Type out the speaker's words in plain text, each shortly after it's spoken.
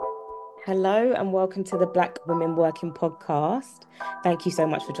Hello and welcome to the Black Women Working Podcast. Thank you so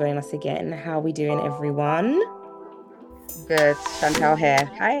much for joining us again. How are we doing, everyone? Good. Chantal here.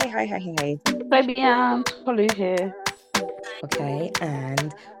 Hi, hi, hi, hi, hi. Baby and Holly here. Okay,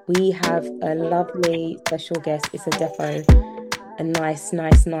 and we have a lovely special guest. It's a defo, a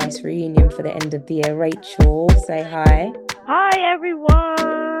nice reunion for the end of the year. Rachel, say hi. Hi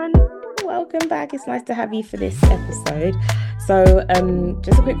everyone. Welcome back. It's nice to have you for this episode.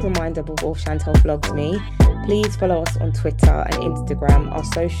 Just a quick reminder before Chantal vlogs me, please follow us on Twitter and Instagram. Our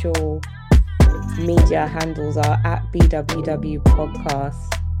social media handles are at BWW Podcast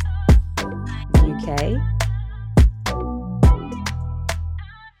UK.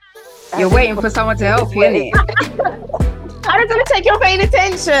 You're waiting for someone to help you, innit? I just want to check you're paying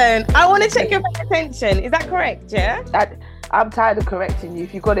attention. I want to check you're paying attention. Is that correct? Yeah. I'm tired of correcting you.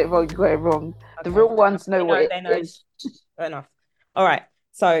 If you got it wrong, you got it wrong. Okay. The real ones know what They it know. is. Fair enough. All right.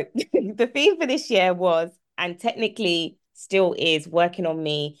 So the theme for this year was, and technically still is, working on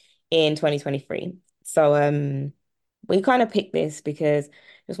me in 2023. We kind of picked this because I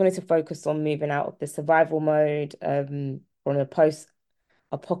just wanted to focus on moving out of the survival mode, from the post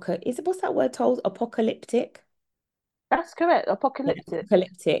apocalyptic. What's that word told? Apocalyptic? That's correct. Yeah, Apocalyptic.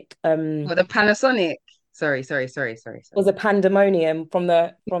 apocalyptic. Or the Panasonic. Sorry. Was a pandemonium from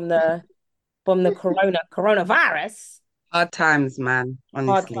the coronavirus. Hard times, man. Hard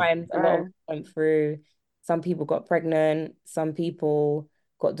Honestly. times a lot of us went through. Some people got pregnant, some people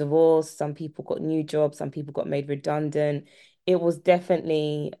got divorced, some people got new jobs, some people got made redundant. It was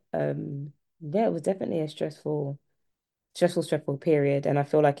definitely yeah, it was definitely a stressful period. And I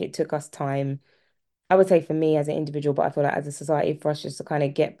feel like it took us time, I would say for me as an individual, but I feel like as a society for us just to kind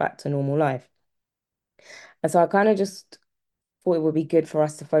of get back to normal life. And so I kind of just thought it would be good for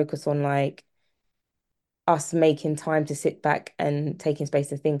us to focus on like us making time to sit back and taking space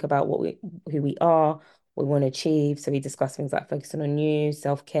to think about who we are, what we want to achieve. So we discuss things like focusing on you,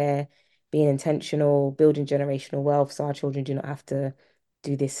 self-care, being intentional, building generational wealth, so our children do not have to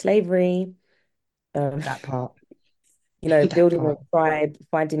do this slavery. Um, That part. That Building part. your tribe,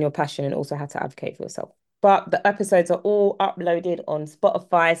 finding your passion, and also how to advocate for yourself. But the episodes are all uploaded on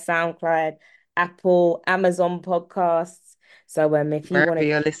Spotify, SoundCloud, Apple, Amazon podcasts. So if you want Wherever to,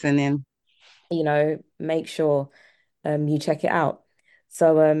 you're listening. make sure you check it out.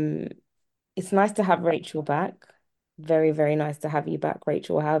 So it's nice to have Rachel back. Very, very nice to have you back,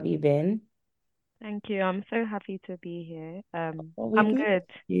 Rachel. How have you been? Thank you. I'm so happy to be here. Well, we've I'm missed good.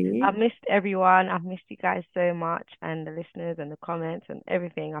 I've you. missed everyone. I've missed you guys so much, and the listeners and the comments and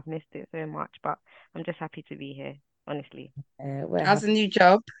everything. I've missed it so much, but I'm just happy to be here, honestly. We're How's happy. the new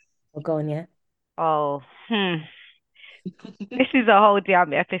job? We're going, yeah. Oh, this is a whole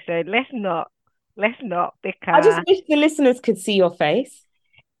damn episode. Let's not I just bicker. wish the listeners could see your face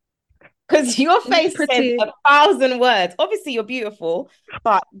because your It's face says pretty. 1,000 words. Obviously, you're beautiful,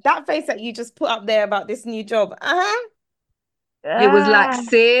 but that face that you just put up there about this new job, It was like, Ah,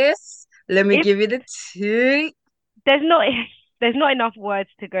 sis, let me it's give you the tea. there's not there's not enough words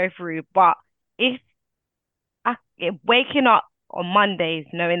to go through, but if waking up on Mondays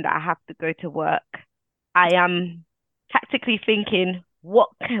knowing that I have to go to work, I am tactically thinking, what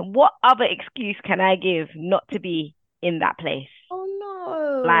other excuse can I give not to be in that place?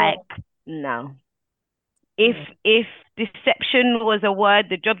 Oh Like, no. If no. if deception was a word,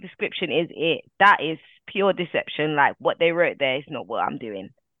 the job description is it. That is pure deception. Like what they wrote there is not what I'm doing.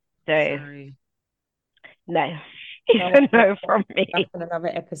 So Sorry. no, No, it's a no from that's me. another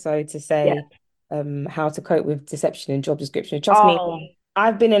episode to Yeah. say how to cope with deception in job description. Trust me, Oh,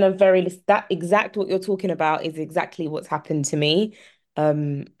 I've been in that exact what you're talking about is exactly what's happened to me.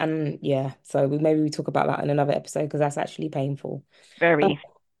 And yeah, so maybe we talk about that in another episode because that's actually painful. Uh, very.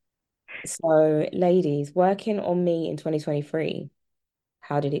 so ladies, working on me in 2023,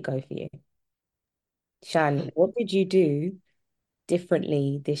 how did it go for you? Shan, what did you do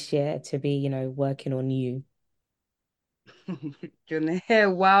differently this year to be, working on you? You're gonna hear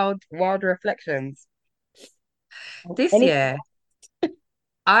wild reflections. This Any year,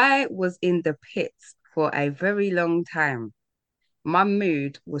 I was in the pits for a very long time. My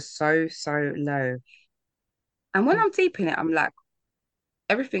mood was so low. And when I'm deep in it, I'm like,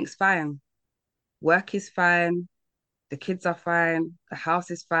 everything's fine. Work is fine. The kids are fine. The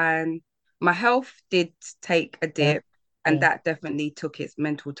house is fine. My health did take a yeah, dip, and yeah. that definitely took its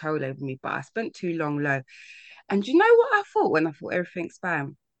mental toll over me. But I spent too long low. And you know what I thought when I thought everything's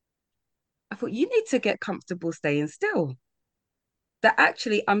fine? I thought you need to get comfortable staying still. That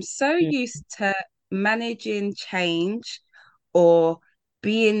actually, I'm so Mm, used to managing change or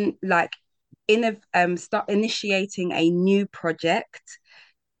being like in a start initiating a new project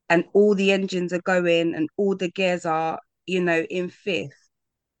and all the engines are going and all the gears are, in fifth,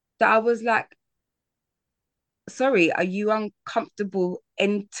 that I was like, sorry, are you uncomfortable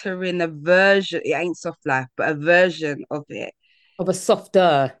entering a version? It ain't soft life, but a version of it. Of a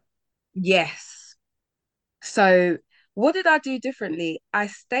softer. Yes. So what did I do differently? I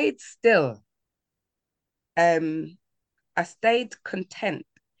stayed still. Um, I stayed content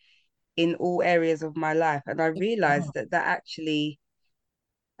in all areas of my life. And I realized Wow. that actually,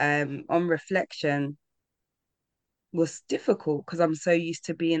 on reflection, was difficult because I'm so used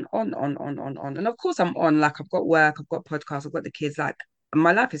to being on. And of course I'm on, like I've got work, I've got podcasts, I've got the kids, like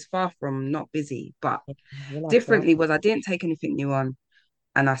my life is far from not busy, but Your life differently thriving. was I didn't take anything new on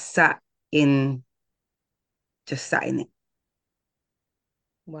and I just sat in it.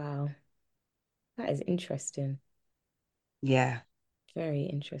 Wow. That is interesting. Yeah. Very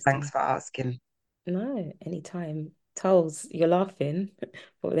Thanks interesting. for asking. No, anytime. Tolls, you're laughing,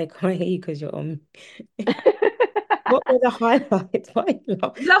 but they can't hear you because you're on. What were the highlights? Why are you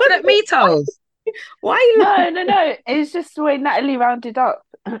laughing? Laughing at me, Toes. Why are you No, laughing? no, no. It's just the way Natalie rounded up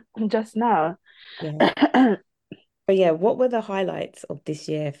just now. Yeah. But yeah, what were the highlights of this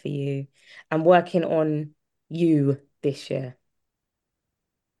year for you and working on you this year?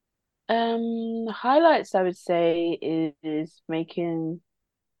 Highlights I would say is making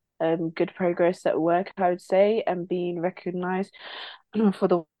good progress at work, I would say, and being recognized for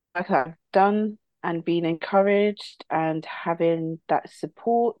the work that I've done and being encouraged and having that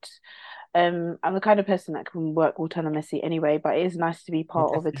support. I'm the kind of person that can work autonomously anyway, but it is nice to be Yeah,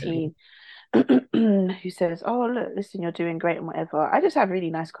 part of a definitely. team who says, "Oh, look, listen, you're doing great and whatever." I just have really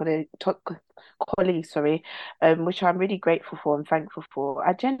nice colleagues, sorry, which I'm really grateful for and thankful for.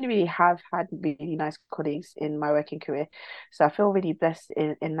 I genuinely have had really nice colleagues in my working career, so I feel really blessed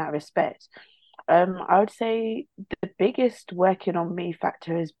in that respect. I would say the biggest working on me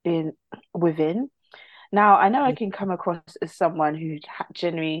factor has been within. Now, I know I can come across as someone who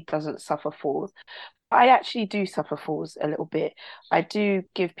generally doesn't suffer falls. I actually do suffer falls a little bit. I do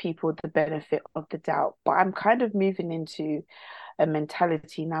give people the benefit of the doubt, but I'm kind of moving into a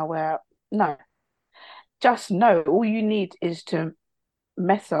mentality now where no, just know all you need is to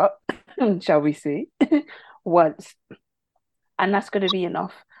mess up, shall we see, once. And that's going to be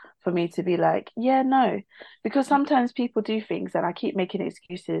enough for me to be like, yeah, no. Because sometimes people do things and I keep making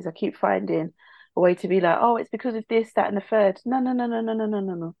excuses. I keep finding a way to be like, oh, it's because of this, that, and the third. No, no, no, no, no, no, no,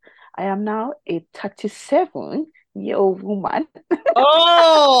 no, no. I am now a 37-year-old woman.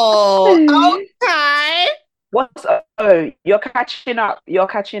 Oh, okay. What's oh, you're catching up. You're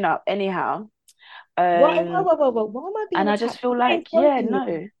catching up. Anyhow. Um, Why am I being and I just attacked? feel I'm not like, yeah, encouraging you.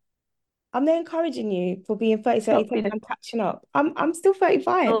 no, I'm not encouraging you for being 30, not 37. being I'm catching up. I'm still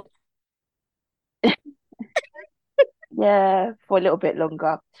 35. a yeah, for a little bit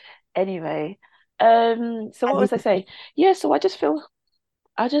longer. Anyway, so At what was I least. saying? Yeah, so I just feel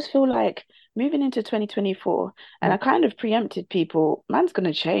like moving into 2024, and Yeah. I kind of preempted people, man's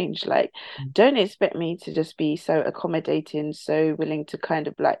gonna change. Like, don't expect me to just be so accommodating, so willing to kind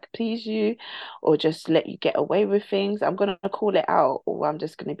of like please you or just let you get away with things. I'm gonna call it out, or I'm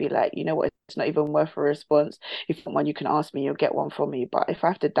just gonna be like, you know what, it's not even worth a response. If you want one, you can ask me, you'll get one from me. But if I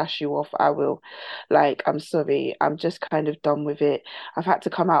have to dash you off, I will. Like, I'm sorry, I'm just kind of done with it. I've had to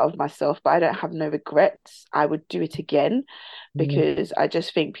come out of myself, but I don't have no regrets. I would do it again Mm, because I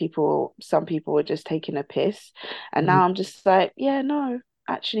just think some people are just taking a piss. And mm. now I'm just like, yeah, no,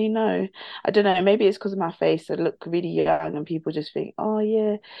 actually, no. I don't know. Maybe it's because of my face. I look really young and people just think, oh,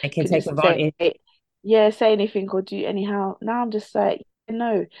 yeah, They can can take just say, advantage. yeah, say anything or do anyhow. Now I'm just like,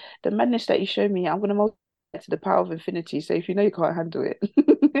 no, the madness that you show me, I'm going to multiply it to the power of infinity. So if you know you can't handle it,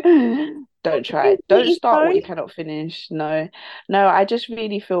 don't try Okay, it. Don't sweetie start what you pie. cannot finish. No, no, I just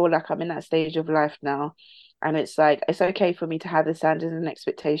really feel like I'm in that stage of life now. And it's like, it's okay for me to have the standards and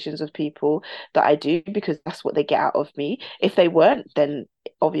expectations of people that I do because that's what they get out of me. If they weren't, then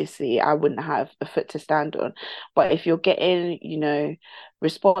obviously I wouldn't have a foot to stand on. But if you're getting,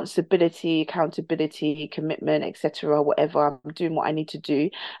 responsibility, accountability, commitment, etc., whatever, I'm doing what I need to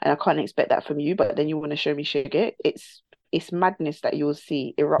do, and I can't expect that from you, but then you want to show me sugar, it's madness that you'll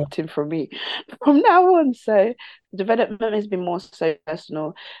see erupting from me from now on. So development has been more so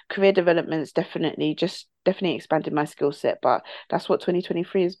personal. Career development's definitely expanded my skill set, but that's what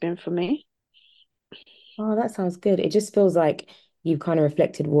 2023 has been for me. Oh, that sounds good. It just feels like you've kind of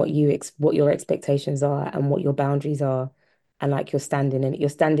reflected what your expectations are and what your boundaries are, and like you're standing. What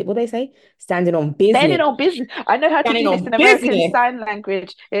do they say? Standing on business. Standing on business. I know how to Standing do this on in American business. Sign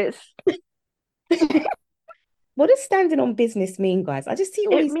Language. What does standing on business mean, guys? I just see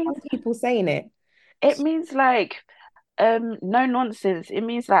all It these means young people saying it. it means like No nonsense. It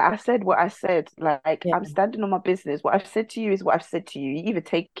means like I said what I said. Like Yeah, I'm standing on my business. What I've said to you is what I've said to you. You either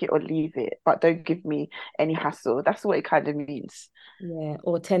take it or leave it, but don't give me any hassle. That's what it kind of means. yeah.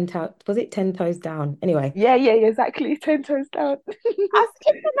 Or 10 toes. Was it 10 toes down? Anyway, Yeah, exactly. 10 toes down. I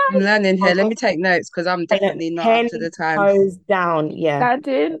skipped the I'm night. learning here. Oh Let God. me take notes because I'm Hang on. definitely not up ten to the times. toes down. Yeah.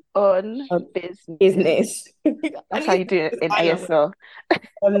 Standing on Um, business. business. I That's how need you do it to in sign up. ASL.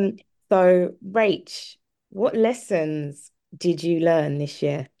 Um, so Rach, what lessons did you learn this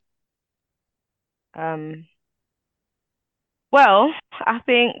year? Um, well, I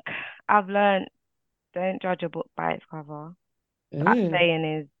think I've learned don't judge a book by its cover. That Mm, saying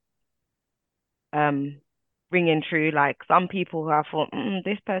is um ringing true. Like some people who I thought,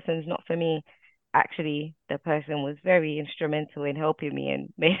 this person's not for me. Actually, the person was very instrumental in helping me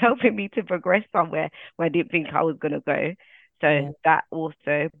and helping me to progress somewhere where I didn't think I was gonna go. So yeah, that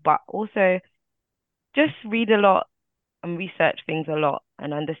also, but also just read a lot and research things a lot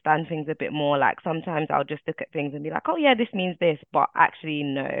and understand things a bit more. Like sometimes I'll just look at things and be like, oh yeah, this means this, but actually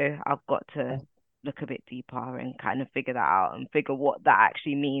no, I've got to look a bit deeper and kind of figure that out and figure what that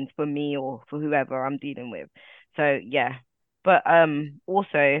actually means for me or for whoever I'm dealing with. So yeah. But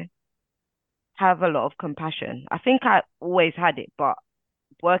also have a lot of compassion. I think I always had it, but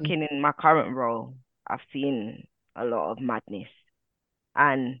mm, working in my current role, I've seen a lot of madness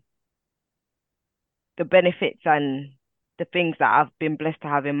and the benefits and the things that I've been blessed to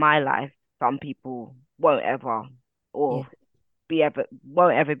have in my life, some people won't ever yeah. or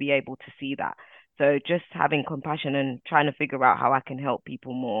won't ever be able to see that. So just having compassion and trying to figure out how I can help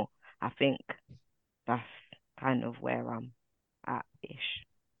people more, I think that's kind of where I'm at ish.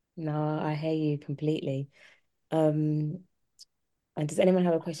 No, I hear you completely. Um, and does anyone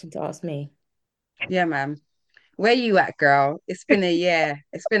have a question to ask me? Yeah, man. Where you at, girl? It's been a year.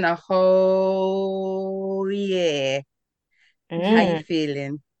 It's been a whole year. How you Mm,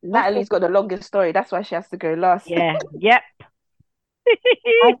 feeling? I feel, Natalie's got the longest story. That's why she has to go last. yeah, yep.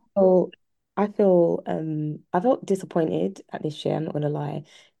 I feel, I felt disappointed at this year. I'm not gonna lie,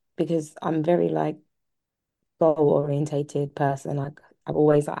 because I'm very like goal orientated person. Like I've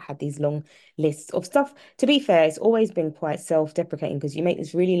always like had these long lists of stuff. To be fair, it's always been quite self-deprecating because you make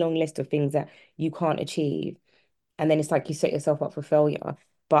this really long list of things that you can't achieve, and then it's like you set yourself up for failure.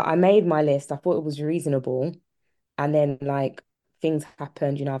 But I made my list. I thought it was reasonable, and then like things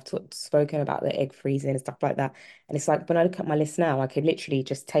happened. I've spoken about the egg freezing and stuff like that. And it's like when I look at my list now, I could literally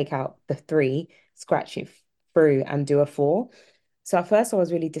just take out the three, scratch it through, and do a four. So at first I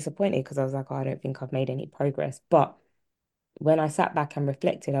was really disappointed because I was like, oh, I don't think I've made any progress. But when I sat back and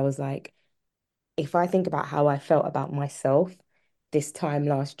reflected, I was like, if I think about how I felt about myself this time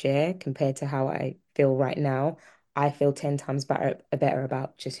last year compared to how I feel right now, I feel 10 times better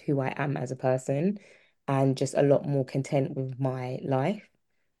about just who I am as a person and just a lot more content with my life.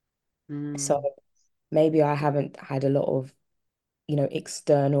 So Mm, maybe I haven't had a lot of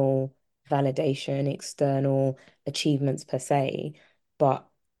external validation, external achievements per se, but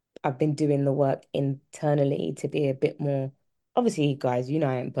I've been doing the work internally to be a bit more, obviously, guys, I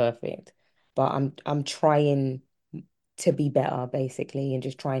ain't perfect, but I'm trying to be better basically and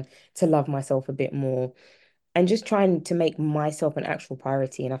just trying to love myself a bit more and just trying to make myself an actual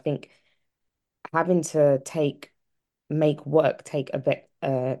priority. And I think having to make work take a bit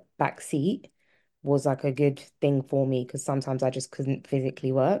back seat was like a good thing for me because sometimes I just couldn't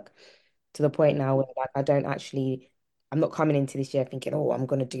physically work to the point now mm, where like I'm not coming into this year thinking, oh, I'm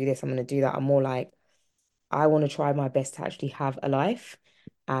gonna do this, I'm gonna do that. I'm more like I want to try my best to actually have a life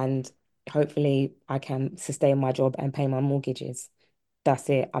and hopefully I can sustain my job and pay my mortgages. That's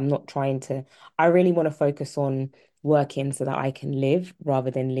it. I'm not trying to, I really want to focus on working so that I can live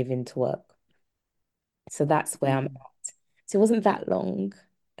rather than living to work. So that's where I'm mm. at. So it wasn't that long,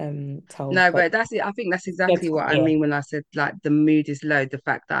 told, No, but but that's it. I think that's yeah, exactly what I yeah, mean when I said like the mood is low. The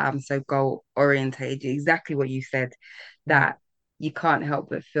fact that I'm so goal orientated, exactly what you said, yeah, that you can't help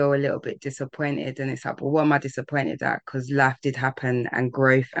but feel a little bit disappointed. And it's like, well, what am I disappointed at? Because life did happen and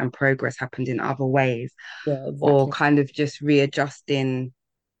growth and progress happened in other ways, yeah, or exactly. kind of just readjusting,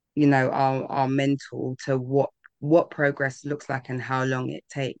 our mental to what progress looks like and how long it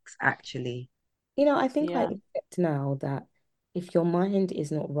takes actually. I think I Yeah. accept now that if your mind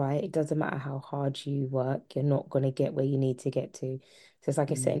is not right, it doesn't matter how hard you work, you're not going to get where you need to get to. So it's like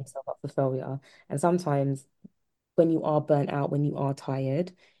you're setting Mm, yourself up for failure. And sometimes when you are burnt out, when you are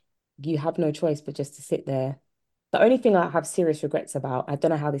tired, you have no choice but just to sit there. The only thing I have serious regrets about, I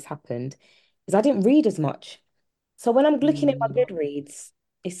don't know how this happened, is I didn't read as much. So when I'm looking at my mm, Goodreads,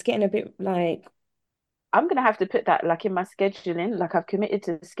 it's getting a bit like I'm gonna have to put that like in my scheduling. Like I've committed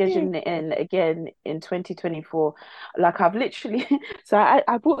to Yeah. scheduling it in again in 2024. Like I've literally so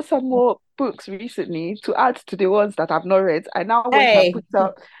I bought some more books recently to add to the ones that I've not read. I now went and Hey, picked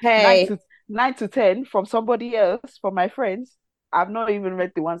up nine hey, to nine to ten from somebody else, from my friends. I've not even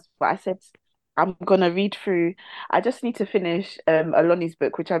read the ones, but I said I'm gonna read through. I just need to finish Aloni's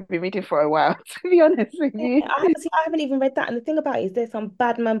book, which I've been reading for a while, to be honest with you. I haven't even read that. And the thing about it is there's some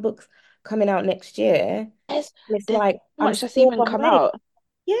bad man books coming out next year. There's And it's there's like so I'm much that's still even come behind. out.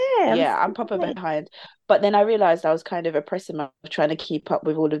 Yeah, I'm Yeah, I'm still proper behind. behind. But then I realized I was kind of oppressing myself trying to keep up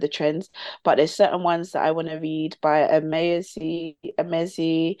with all of the trends. But there's certain ones that I want to read by Emezi.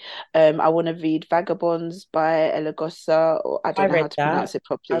 I want to read Vagabonds by Elagosa, or I I don't know how read to that. pronounce it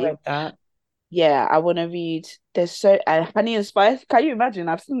I properly. read that. Yeah, I want to read. There's so Honey and Spice. Can you imagine?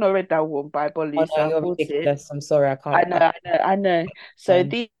 I've still not read that one by Oh Bolly, no, so I you're bought it. ridiculous. I'm sorry, I I can't. know, I know, I know. So Um,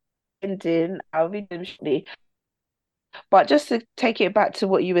 the ending, I'll read them shortly. But just to take it back to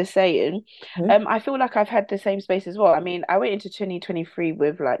what you were saying, mhm. I feel like I've had the same space as well. I mean, I went into 2023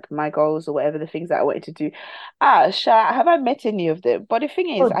 with like my goals or whatever the things that I wanted to do. Have I met any of them? But the thing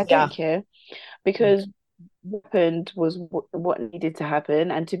is, Oh I don't yeah. care because what happened was what needed to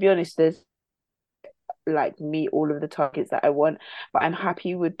happen. And to be honest, there's like meet all of the targets that I want, but I'm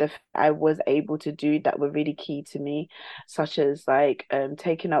happy with I was able to do that were really key to me, such as like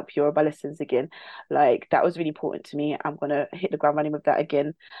taking up Yoruba lessons again. Like that was really important to me. I'm gonna hit the ground running with that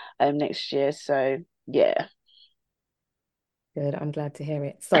again next year. So yeah. Good. I'm glad to hear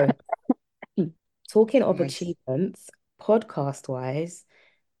it. So, talking of Nice. achievements, podcast wise,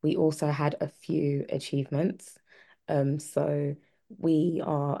 we also had a few achievements. So we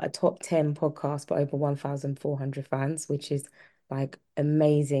are a top 10 podcast for over 1,400 fans, which is like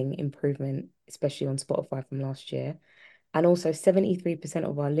amazing improvement, especially on Spotify from last year. And also 73%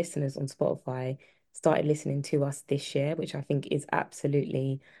 of our listeners on Spotify started listening to us this year, which I think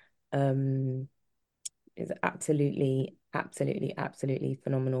um is absolutely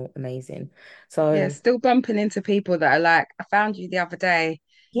phenomenal, amazing. Yeah, So still bumping into people that are like, I found you the other day.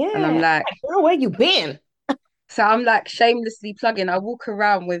 And I'm yeah, like, like, girl, where you been? so I'm like shamelessly plugging. I walk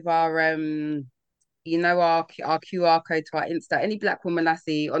around with our our QR code to our Insta. Any black woman I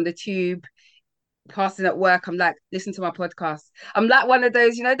see on the tube, passing at work, I'm like, listen to my podcast. I'm like one of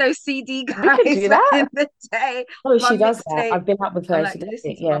those, those CD We can guys do back that. in the day, Oh, my she does that. mixtape. I've been up with I'm her. like, She does listen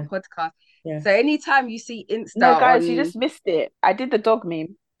it. to my Yeah, podcast. yeah. So anytime you see Insta No, guys, you on just missed it. I did the dog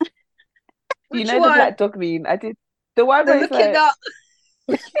meme. You which know the one? black dog meme. I did the one The where it's looking like up.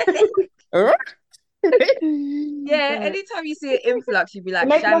 Huh? Yeah, Right. anytime you see an influx, you'd be like,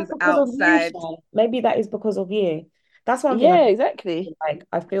 Maybe that's Shan's because of you, outside. Shan. Maybe that is because of you. That's one thing Yeah, exactly. like.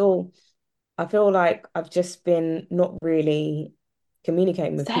 I feel like I've just been not really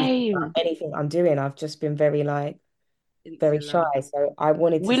communicating with people about Same. anything I'm doing. I've just been very like very Insta shy. love. So I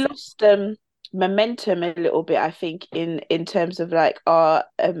wanted to We say, lost momentum a little bit, I think, in terms of like our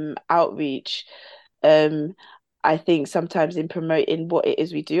outreach. Um I think sometimes in promoting what it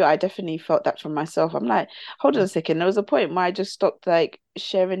is we do, I definitely felt that from myself. I'm like, hold on a second. There was a point where I just stopped like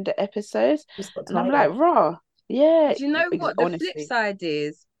sharing the episodes, just got and I'm tired. like, raw. Yeah, Do you know what the flip honestly. side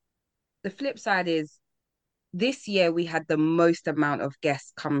is? The flip side is this year we had the most amount of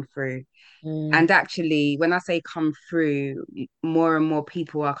guests come through. Mm, And actually, when I say come through, more and more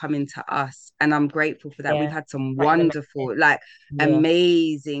people are coming to us. And I'm grateful for that. We've yeah, had some that is amazing. wonderful, like Yeah,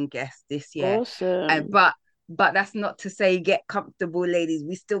 amazing guests this year. Awesome. But that's not to say get comfortable, ladies.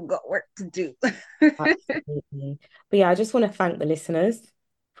 We still got work to do. absolutely. But yeah, I just want to thank the listeners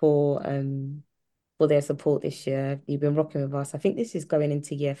for um for their support this year. You've been rocking with us. I think this is going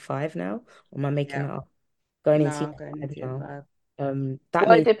into year 5 now. Or am I making Yeah. that up? Going into No, year going 5 into year now. 5. That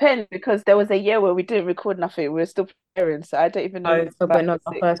Well, it means depends because there was a year where we didn't record nothing. We were still preparing, so I don't even know oh, who's so five but no, or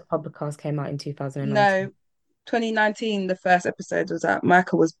our six. first podcast came out in 2019. No, 2019, the first episode was out.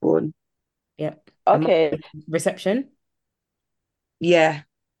 Michael was born. Yep. And Okay, reception. Yeah.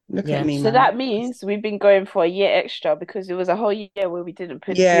 Look at Yeah. me so now. that means we've been going for a year extra because it was a whole year where we didn't do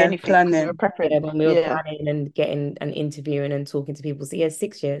Yeah, anything because we were planning. prepping. Yeah, when we were Yeah. planning and getting and interviewing and talking to people. So yeah,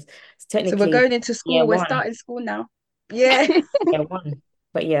 6 years. It's So we're technically going into year school. We're one. starting school now. Yeah. Year one.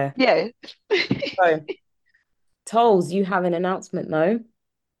 But yeah. Yeah. So Tolls, you have an announcement though.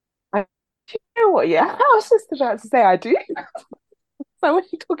 I, you know what? Yeah, I was just about to say I do. like, what are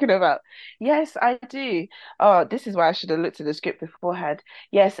you talking about? Yes, I do. Oh, this is why I should have looked at the script beforehand.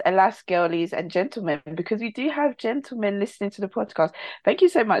 Yes, alas, girlies and gentlemen, because we do have gentlemen listening to the podcast. Thank you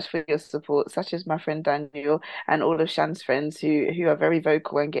so much for your support, such as my friend Daniel and all of Shan's friends who are very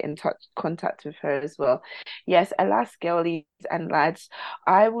vocal and get in touch contact with her as well. Yes, alas, girlies and lads,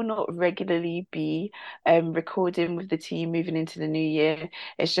 I will not regularly be recording with the team moving into the new year.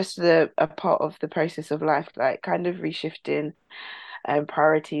 It's just a part of the process of life, like kind of reshifting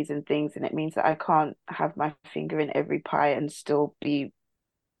priorities and things, and it means that I can't have my finger in every pie and still be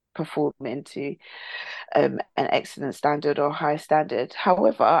performing to an excellent standard or high standard.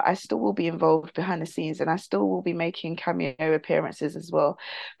 However, I still will be involved behind the scenes and I still will be making cameo appearances as well,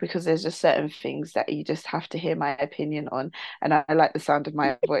 because there's just certain things that you just have to hear my opinion on, and I like the sound of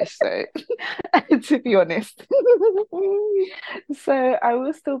my voice. So, to be honest, so I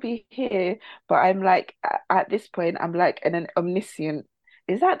will still be here, but I'm like at this point, I'm like an omniscient.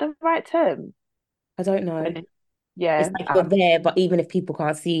 Is that the right term? I don't know. Yeah, It's like you're there, but even if people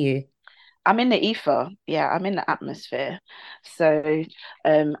can't see you. I'm in the ether. Yeah, I'm in the atmosphere. So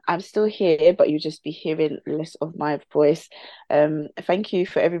I'm still here, but you'll just be hearing less of my voice. Thank you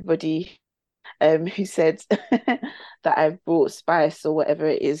for everybody who said that I've brought spice or whatever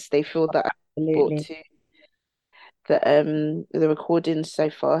it is they feel that I brought Absolutely. to the recordings so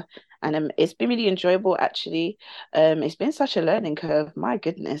far. And it's been really enjoyable actually. It's been such a learning curve. My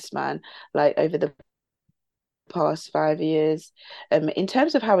goodness, man. Like over the past 5 years, in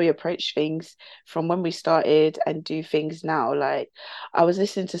terms of how we approach things from when we started and do things now. Like I was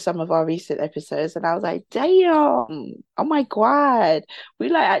listening to some of our recent episodes and I was like, damn, oh my god, we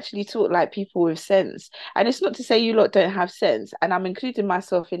like actually talk like people with sense. And it's not to say you lot don't have sense, and I'm including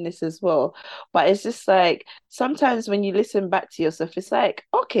myself in this as well, but it's just like sometimes when you listen back to yourself, it's like,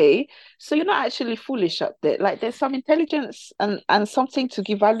 okay, so you're not actually foolish up there. Like there's some intelligence and something to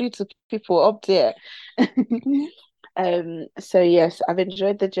give value to people up there. So yes, I've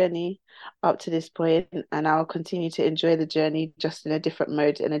enjoyed the journey up to this point, and I'll continue to enjoy the journey just in a different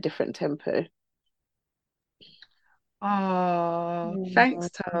mode, in a different tempo. Oh, Yeah. thanks,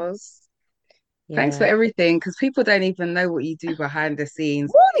 Tels. Thanks for Yeah. everything, because people don't even know what you do behind the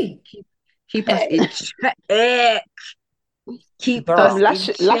scenes. Why? Keep keep us in check. Keep Bruh. Some us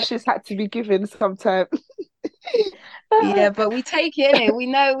in check. lashes had to be given sometime. Yeah, but we take it in it. We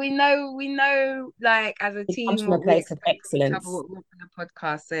know, like as a It comes team, from a what we place of expect from each other, excellence. what we want from the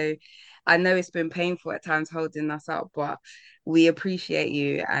podcast. So I know it's been painful at times holding us up, but we appreciate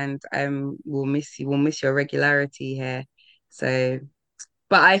you and we'll miss you. We'll miss your regularity here. So,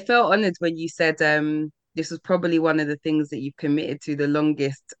 but I felt honored when you said this was probably one of the things that you've committed to the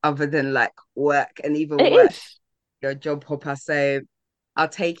longest, other than like work and even It work, is. your job hopper. So I'll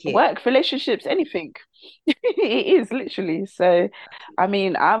take it. Work, relationships, anything. It is literally. So, I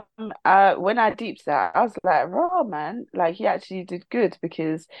mean, I'm when I deeped that, I was like, raw man, like he actually did good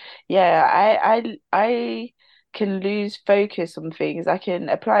because yeah, I can lose focus on things. I can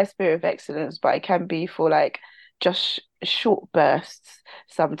apply spirit of excellence, but it can be for like just short bursts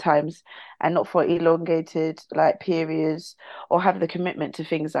sometimes and not for elongated like periods or have the commitment to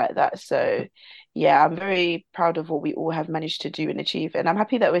things like that. So yeah, I'm very proud of what we all have managed to do and achieve. And I'm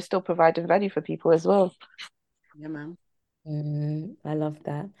happy that we're still providing value for people as well. Yeah, man. I love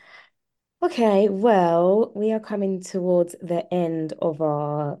that. Okay, well, we are coming towards the end of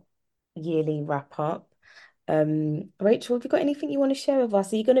our yearly wrap up. Rachel, have you got anything you want to share with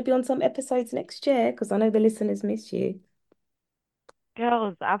us? Are you going to be on some episodes next year? Because I know the listeners miss you.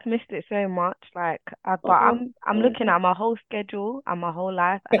 Girls, I've missed it so much. Like, but Oh, I'm looking at my whole schedule and my whole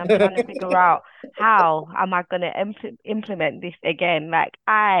life, and I'm trying to figure out how am I gonna implement this again. Like,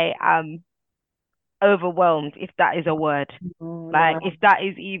 I am overwhelmed, if that is a word. Oh, Like, no. if that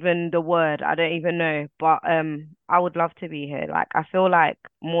is even the word, I don't even know. But I would love to be here. Like, I feel like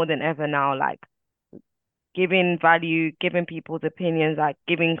more than ever now, like giving value, giving people's opinions, like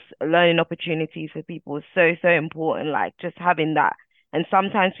giving learning opportunities for people is so, so important. Like just having that. And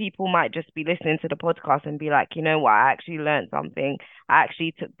sometimes people might just be listening to the podcast and be like, you know what, I actually learned something. I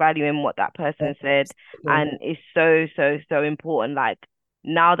actually took value in what that person said. And it's so, so, so important. Like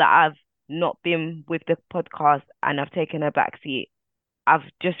now that I've not been with the podcast and I've taken a back seat, I've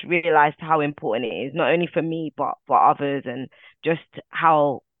just realized how important it is, not only for me, but for others, and just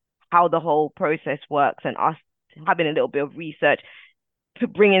how the whole process works, and us having a little bit of research,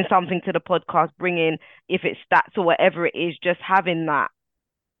 bringing something to the podcast, bringing, if it's stats or whatever it is, just having that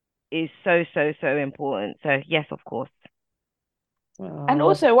is so, so, so important. So yes, of course. and Oh,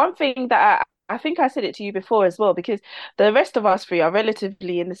 also one thing that I think I said it to you before as well, because the rest of us three are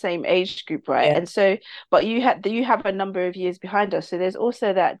relatively in the same age group, right? Yeah. And so, but you have a number of years behind us, so there's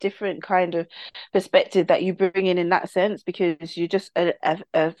also that different kind of perspective that you bring in that sense, because you're just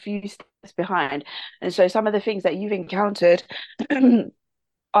a few steps behind, and so some of the things that you've encountered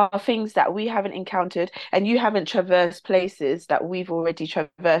are things that we haven't encountered, and you haven't traversed places that we've already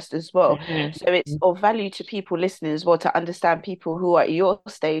traversed as well. Hmm. So it's of value to people listening as well, to understand people who are at your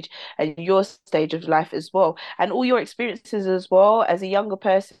stage and your stage of life as well, and all your experiences as well as a younger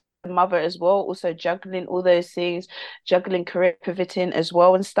person, mother as well, also juggling all those things, juggling career pivoting as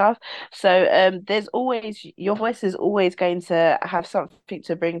well and stuff. So there's always, your voice is always going to have something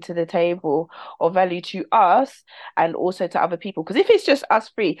to bring to the table or value to us and also to other people. Because if it's just us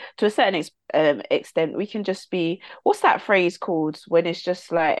three, to a certain extent, we can just be, what's that phrase called when it's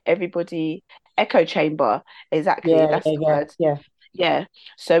just like everybody, echo chamber? Exactly, Yeah, that's yeah, the yeah, word. yeah. Yeah.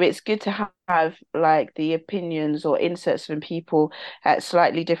 So it's good to have like the opinions or inserts from people at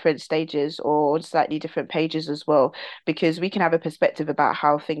slightly different stages or on slightly different pages as well, because we can have a perspective about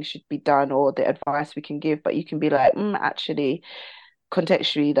how things should be done or the advice we can give, but you can be like, actually,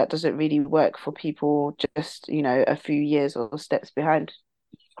 contextually, that doesn't really work for people just, a few years or steps behind.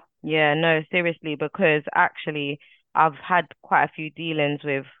 Yeah, no, seriously, because actually I've had quite a few dealings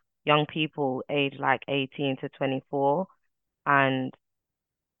with young people aged like 18 to 24, and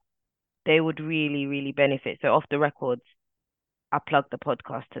they would really, really benefit. So off the records, I plugged the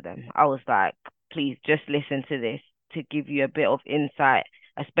podcast to them. I was like, please just listen to this to give you a bit of insight,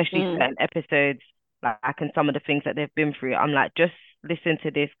 especially Mm. certain episodes, like and some of the things that they've been through. I'm like, just listen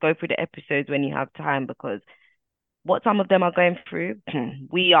to this, go through the episodes when you have time, because what some of them are going through,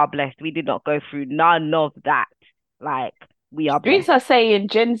 we are blessed. We did not go through none of that. Like, we are blessed. Streets are saying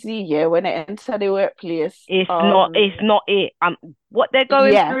Gen Z, yeah, when it enter the workplace, It's not it. What they're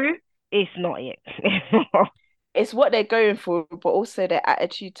going yeah, through, it's not it. it's what they're going for, but also their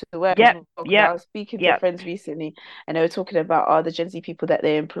attitude to work as Yep, well. Because I yep, was speaking to yep. friends recently and they were talking about the Gen Z people that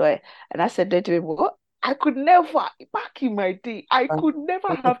they employ. And I said, they're doing what? I could never, back in my day, I Uh, could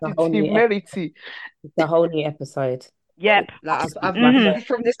never it's have a the whole new episode. temerity. It's a whole new episode. Yep. I had to Like speak to my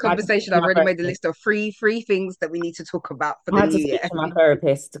from this I had to speak conversation, to I've my already made a therapist. list of three things that we need to talk about for I the had to new speak year. to my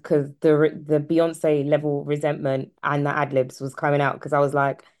therapist because the Beyonce level resentment and the ad libs was coming out because I was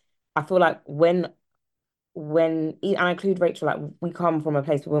like, I feel like when and I include Rachel, like we come from a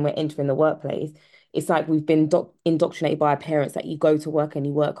place where when we're entering the workplace, it's like we've been indoctrinated by our parents that you go to work and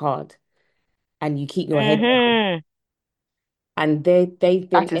you work hard and you keep your head down. Mm-hmm. And they've been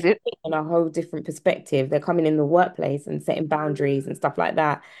That is it. in a whole different perspective. They're coming in the workplace and setting boundaries and stuff like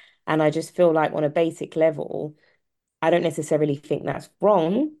that. And I just feel like on a basic level, I don't necessarily think that's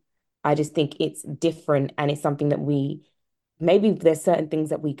wrong. I just think it's different and it's something that we maybe there's certain things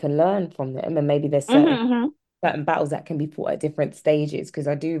that we can learn from them and maybe there's Hmm. certain battles that can be fought at different stages because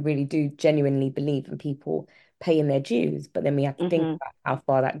I do really do genuinely believe in people paying their dues, but then we have to think Hmm. about how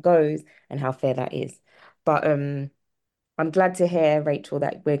far that goes and how fair that is. But I'm glad to hear, Rachel,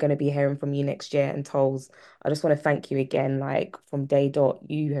 that we're going to be hearing from you next year and Tolls. I just want to thank you again. Like from day dot,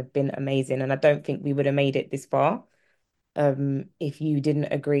 you have been amazing. And I don't think we would have made it this far if you didn't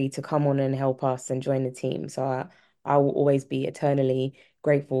agree to come on and help us and join the team. So I will always be eternally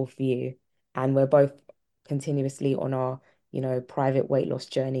grateful for you. And we're both continuously on our, private weight loss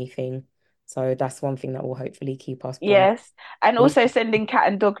journey thing. So that's one thing that will hopefully keep us bonded. Yes. And also sending cat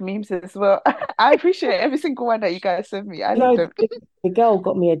and dog memes as well. I appreciate every single one that you guys send me. I You love know, them. the girl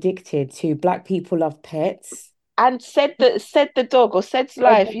got me addicted to Black people love pets. And said the dog or said's Said the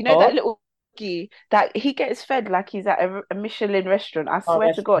life, that dog, little doggy that he gets fed like he's at a Michelin restaurant. I our swear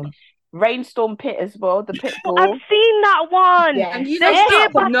to God. restaurant. Rainstorm Pit as well, the pit I've bull. seen that one. And Yes. you know The what? ear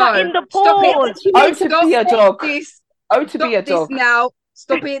Stop. buster No, in the stop it. pool. Oh, to Stop be a dog. this. Oh, to be Stop a this dog. now.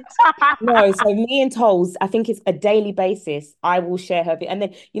 Stop it. No, so me and Tolls, I think it's a daily basis. I will share her and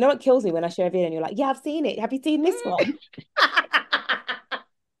then you know what kills me when I share a video and you're like, yeah, I've seen it. Have you seen this one?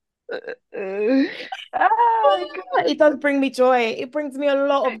 Oh my God. It does bring me joy. It brings me a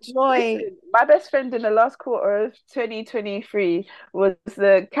lot of joy. Listen, my best friend in the last quarter of 2023 was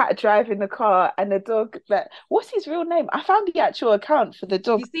the cat driving the car and the dog that, what's his real name? I found the actual account for the You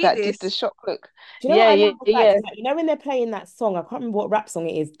dog see that did the this? shock look. Do you know what Yeah, I yeah, love about yeah. it? Like, when they're playing that song, I can't remember what rap song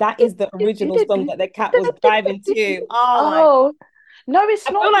it is. That is the original song that the cat was driving to. Oh my Oh, No, it's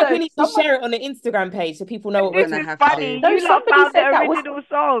I not feel like though. we need to share it on the Instagram page so people know what This we're Gonna is talking have about. funny. to. No, You lot somebody found the said that was original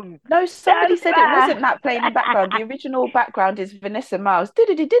song. no, somebody That's said it fair. wasn't that playing in background. The original background is Vanessa Miles.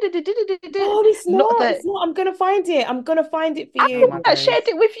 Oh, it's Not not. the It's not. I'm gonna find it. I'm gonna find it for I Oh you. think my I shared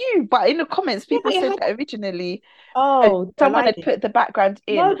days. it with you, but in the comments, Yeah, people but it said had. that originally Oh, I someone like had it. put the background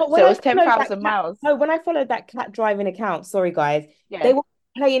No, in, but when so it I was followed that 10,000 cat, miles. no, when I followed that cat driving account, sorry guys, they Yeah. were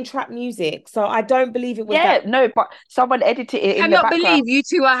playing trap music. So I don't believe it was Yeah, that. no, but someone edited it in the Cannot background. believe you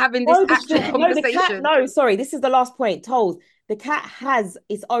two are having this No, actual the cat, conversation. no, sorry, this is the last point. Tolls, the cat has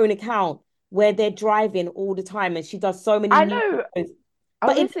its own account where they're driving all the time and she does so many I music know. videos. Oh,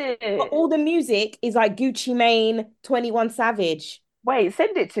 But is but it? all the music is like Gucci Mane, 21 Savage. Wait,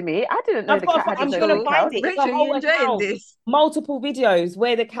 send it to me. I didn't know the cat had his I'm own gonna Rachel, find account. it. It's a Rachel, you whole enjoying account, this? multiple videos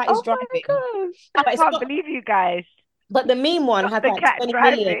where the cat is Oh my driving. gosh. But I it's can't not, believe you guys. but the meme one Not has the like cat 20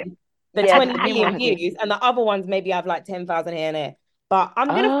 driving. million, the Yeah, 20 the meme one million has it. views, and the other ones maybe have like 10,000 here and there. But I'm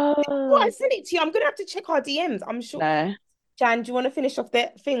gonna I Oh, send it to you. I'm gonna have to check our DMs. I'm sure. no. Jan, do you want to finish off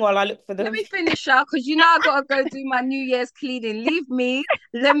that thing while I look for Let them? me finish out because you know I gotta go do my New Year's cleaning. Leave me.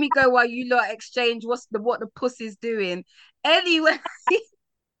 Let me go while you lot exchange what the pussy's doing. Anyway,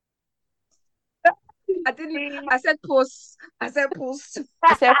 I didn't. I said puss. I said puss.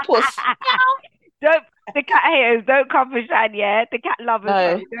 I said puss. Don't the cat haters don't come for Shan, yeah? The cat lovers, No.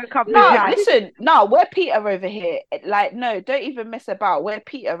 sorry, don't come for No, Shan. listen. No, we're Peter over here. Like, no, don't even mess about. We're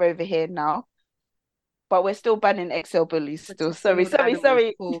Peter over here now. But we're still banning XL bullies still. Protecting Sorry, all the sorry, animals.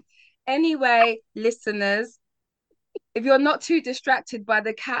 sorry. Cool. Anyway, listeners, if you're not too distracted by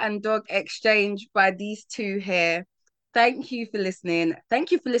the cat and dog exchange by these two here, thank you for listening.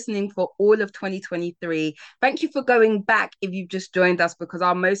 Thank you for listening for all of 2023. Thank you for going back if you've just joined us because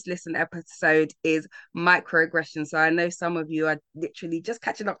our most listened episode is microaggression. So I know some of you are literally just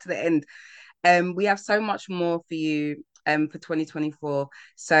catching up to the end. We have so much more for you for 2024.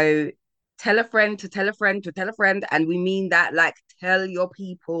 So tell a friend to tell a friend to tell a friend, and we mean that like tell your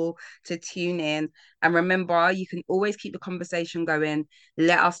people to tune in. And remember, you can always keep the conversation going.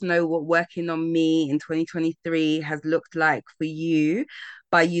 Let us know what working on me in 2023 has looked like for you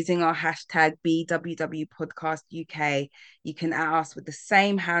by using our hashtag BWW Podcast UK. You can at us with the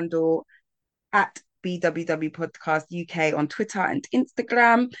same handle at BWW Podcast UK on Twitter and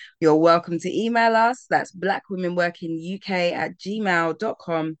Instagram. You're welcome to email us. That's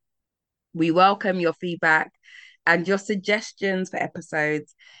blackwomenworkinguk@gmail.com. We welcome your feedback and your suggestions for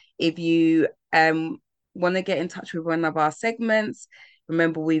episodes. If you want to get in touch with one of our segments,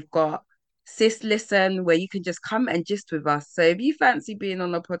 remember we've got Sis Listen, where you can just come and gist with us. So if you fancy being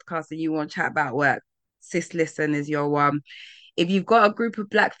on a podcast and you want to chat about work, Sis Listen is your one. If you've got a group of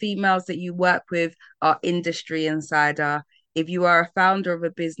Black females that you work with, our industry insider. If you are a founder of a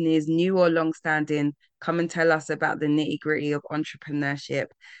business, new or long-standing, come and tell us about the nitty-gritty of entrepreneurship.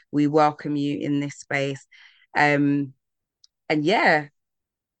 We welcome you in this space. And yeah,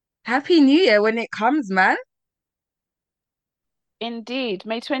 Happy New Year when it comes, man. Indeed.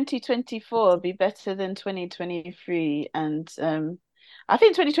 May 2024 be better than 2023. And I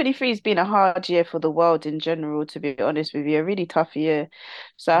think 2023 has been a hard year for the world in general, to be honest with you, a really tough year.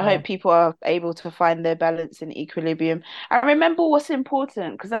 So I Yeah. hope people are able to find their balance and equilibrium. And remember what's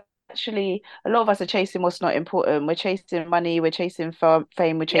important, because actually a lot of us are chasing what's not important. We're chasing money, we're chasing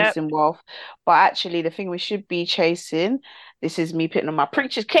fame, we're Yep. chasing wealth. But actually, the thing we should be chasing, this is me putting on my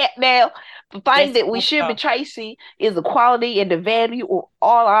preacher's cap now, the thing Yes, that we should be chasing is the quality and the value of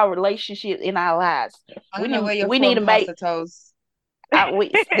all our relationships in our lives. I We don't know need where you're we need from, to make Pastor Toes.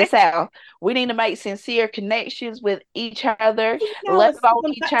 this out. We need to make sincere connections with each other, now love it's on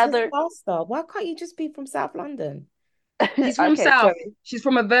gone each back to his other. master. Why can't you just be from South London? She's from Okay, South. sorry. She's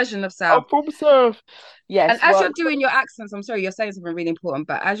from a version of I'm South. from Surf. And Yes, as well, you're doing your accents, I'm sorry, you're saying something really important,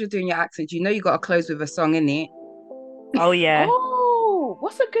 but as you're doing your accent, you know you got to close with a song, innit? Oh yeah. oh,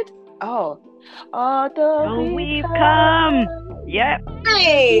 what's a good although Oh, we we've come. come Yep.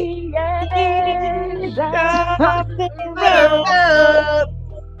 Hey, the end of the road, road.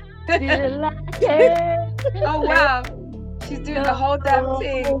 still I can Oh wow, she's doing the whole damn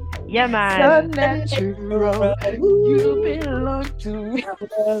thing. Yeah, man. natural. You belong to me.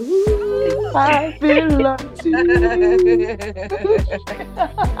 I belong to you.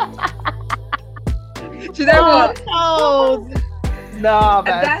 Do you know what? Oh, No, And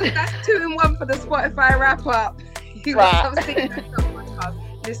man. that's 2 in 1 for the Spotify wrap up. You got some singing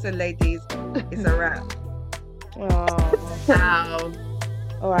podcast. Listen, ladies, it's a wrap. oh. Ow.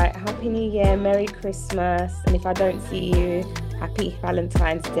 All right. Happy New Year. Merry Christmas. And if I don't see you, happy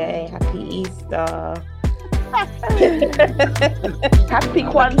Valentine's Day. Happy Easter. Happy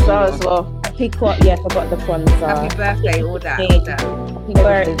Kwanzaa as well. Happy yeah, I forgot the Kwanzaa. Happy birthday, all that, all Happy that.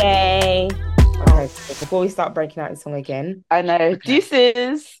 birthday. Okay, before we start breaking out the song again. I know. Okay.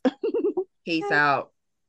 Deuces. Peace out.